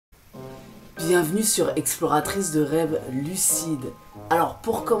Bienvenue sur Exploratrice de rêves lucides. Alors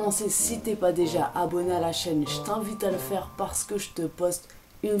pour commencer, si t'es pas déjà abonné à la chaîne, je t'invite à le faire parce que je te poste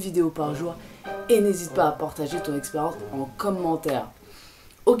une vidéo par jour et n'hésite pas à partager ton expérience en commentaire.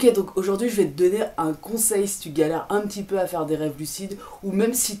 Ok, donc aujourd'hui je vais te donner un conseil si tu galères un petit peu à faire des rêves lucides ou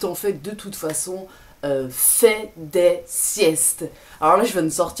même si t'en fais de toute façon, fais des siestes. Alors là je viens de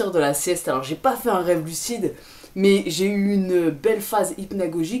sortir de la sieste, alors j'ai pas fait un rêve lucide mais j'ai eu une belle phase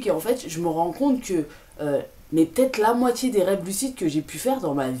hypnagogique et en fait je me rends compte que mais peut-être la moitié des rêves lucides que j'ai pu faire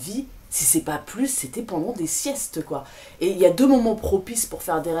dans ma vie, si c'est pas plus, c'était pendant des siestes quoi. Et il y a deux moments propices pour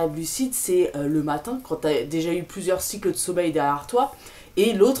faire des rêves lucides, c'est le matin quand t'as déjà eu plusieurs cycles de sommeil derrière toi.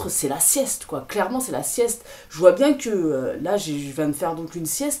 Et l'autre c'est la sieste quoi, clairement c'est la sieste. Je vois bien que là je viens de faire donc une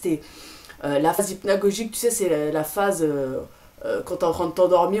sieste et la phase hypnagogique, tu sais, c'est la phase quand tu es en train de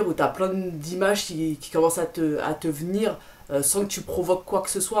t'endormir où tu as plein d'images qui commencent à te venir sans que tu provoques quoi que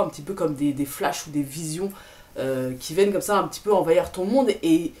ce soit, un petit peu comme des flashs ou des visions qui viennent comme ça un petit peu envahir ton monde.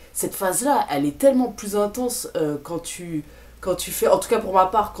 Et cette phase-là, elle est tellement plus intense quand tu fais, en tout cas pour ma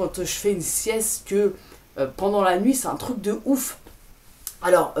part, quand je fais une sieste que pendant la nuit, c'est un truc de ouf.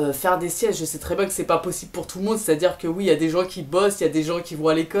 Alors, faire des siestes, je sais très bien que c'est pas possible pour tout le monde, c'est-à-dire que oui, il y a des gens qui bossent, il y a des gens qui vont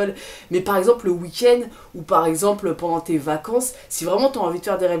à l'école, mais par exemple le week-end, ou par exemple pendant tes vacances, si vraiment tu as envie de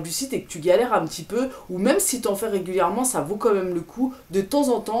faire des rêves lucides et que tu galères un petit peu, ou même si tu en fais régulièrement, ça vaut quand même le coup, de temps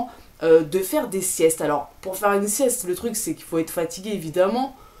en temps, de faire des siestes. Alors, pour faire une sieste, le truc c'est qu'il faut être fatigué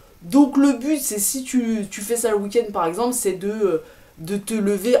évidemment, donc le but c'est si tu fais ça le week-end par exemple, c'est de te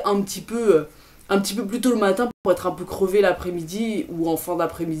lever un petit peu plus tôt le matin pour être un peu crevé l'après-midi ou en fin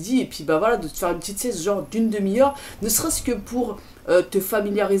d'après-midi et puis bah voilà, de te faire une petite sieste genre d'une demi-heure, ne serait-ce que pour te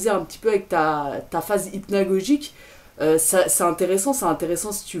familiariser un petit peu avec ta phase hypnagogique. C'est intéressant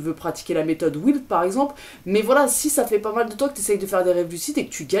si tu veux pratiquer la méthode Vive par exemple, mais voilà, si ça fait pas mal de temps que tu essayes de faire des rêves lucides et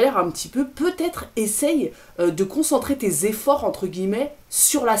que tu galères un petit peu, peut-être essaye de concentrer tes efforts entre guillemets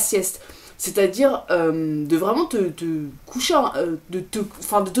sur la sieste. C'est-à-dire de vraiment te coucher, de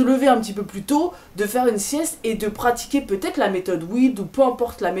te lever un petit peu plus tôt, de faire une sieste et de pratiquer peut-être la méthode Weed ou peu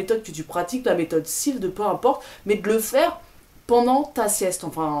importe la méthode que tu pratiques, la méthode Silte, peu importe, mais de le faire pendant ta sieste,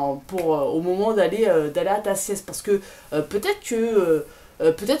 enfin au moment d'aller à ta sieste, parce que peut-être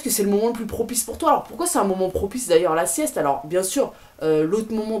que c'est le moment le plus propice pour toi. Alors pourquoi c'est un moment propice d'ailleurs la sieste? Alors bien sûr,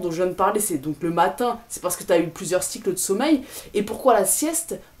 l'autre moment dont je viens de parler c'est donc le matin, c'est parce que tu as eu plusieurs cycles de sommeil. Et pourquoi la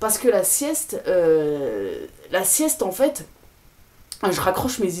sieste? Parce que la sieste en fait, je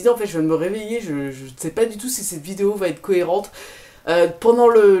raccroche mes idées, en fait je viens de me réveiller, je ne sais pas du tout si cette vidéo va être cohérente. Pendant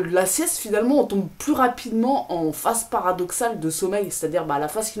la sieste, finalement, on tombe plus rapidement en phase paradoxale de sommeil, c'est-à-dire la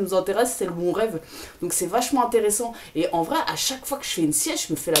phase qui nous intéresse, c'est le bon rêve. Donc c'est vachement intéressant. Et en vrai, à chaque fois que je fais une sieste,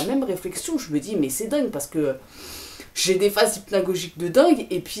 je me fais la même réflexion. Je me dis, mais c'est dingue parce que j'ai des phases hypnagogiques de dingue.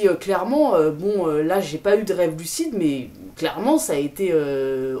 Et puis clairement, là, j'ai pas eu de rêve lucide, mais clairement, ça a été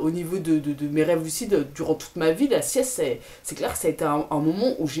au niveau de mes rêves lucides durant toute ma vie. La sieste, c'est clair que ça a été un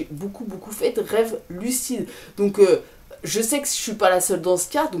moment où j'ai beaucoup fait de rêves lucides. Donc je sais que je suis pas la seule dans ce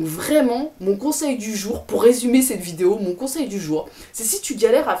cas, donc vraiment, mon conseil du jour, pour résumer cette vidéo, mon conseil du jour, c'est si tu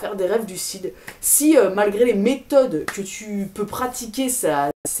galères à faire des rêves lucides, si malgré les méthodes que tu peux pratiquer,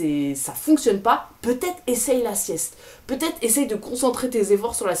 ça fonctionne pas, peut-être essaye la sieste. Peut-être essaye de concentrer tes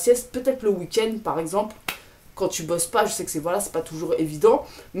efforts sur la sieste, peut-être le week-end par exemple, quand tu bosses pas, je sais que c'est pas toujours évident,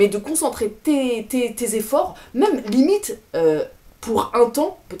 mais de concentrer tes efforts, même limite pour un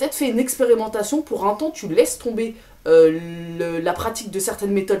temps, peut-être fais une expérimentation, pour un temps tu laisses tomber la pratique de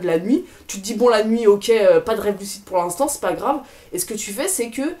certaines méthodes la nuit, tu te dis bon la nuit ok, pas de rêve lucide pour l'instant, c'est pas grave, et ce que tu fais c'est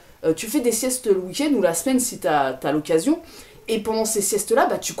que tu fais des siestes le week-end ou la semaine si t'as l'occasion, et pendant ces siestes là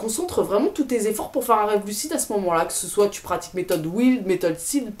tu concentres vraiment tous tes efforts pour faire un rêve lucide à ce moment là, que ce soit tu pratiques méthode Will, méthode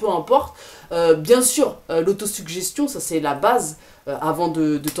Silte, peu importe. Bien sûr l'autosuggestion, ça c'est la base avant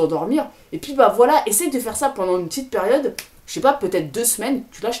de t'endormir, et puis voilà, essaye de faire ça pendant une petite période, je sais pas, peut-être 2 semaines,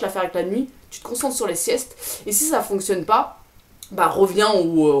 tu lâches l'affaire avec la nuit, tu te concentres sur les siestes, et si ça fonctionne pas, reviens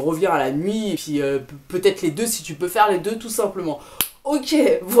à la nuit, et puis peut-être les deux si tu peux faire les deux tout simplement. Ok,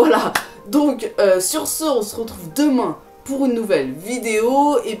 voilà, donc sur ce, on se retrouve demain pour une nouvelle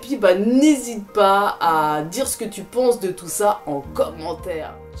vidéo, et puis n'hésite pas à dire ce que tu penses de tout ça en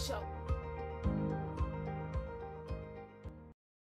commentaire.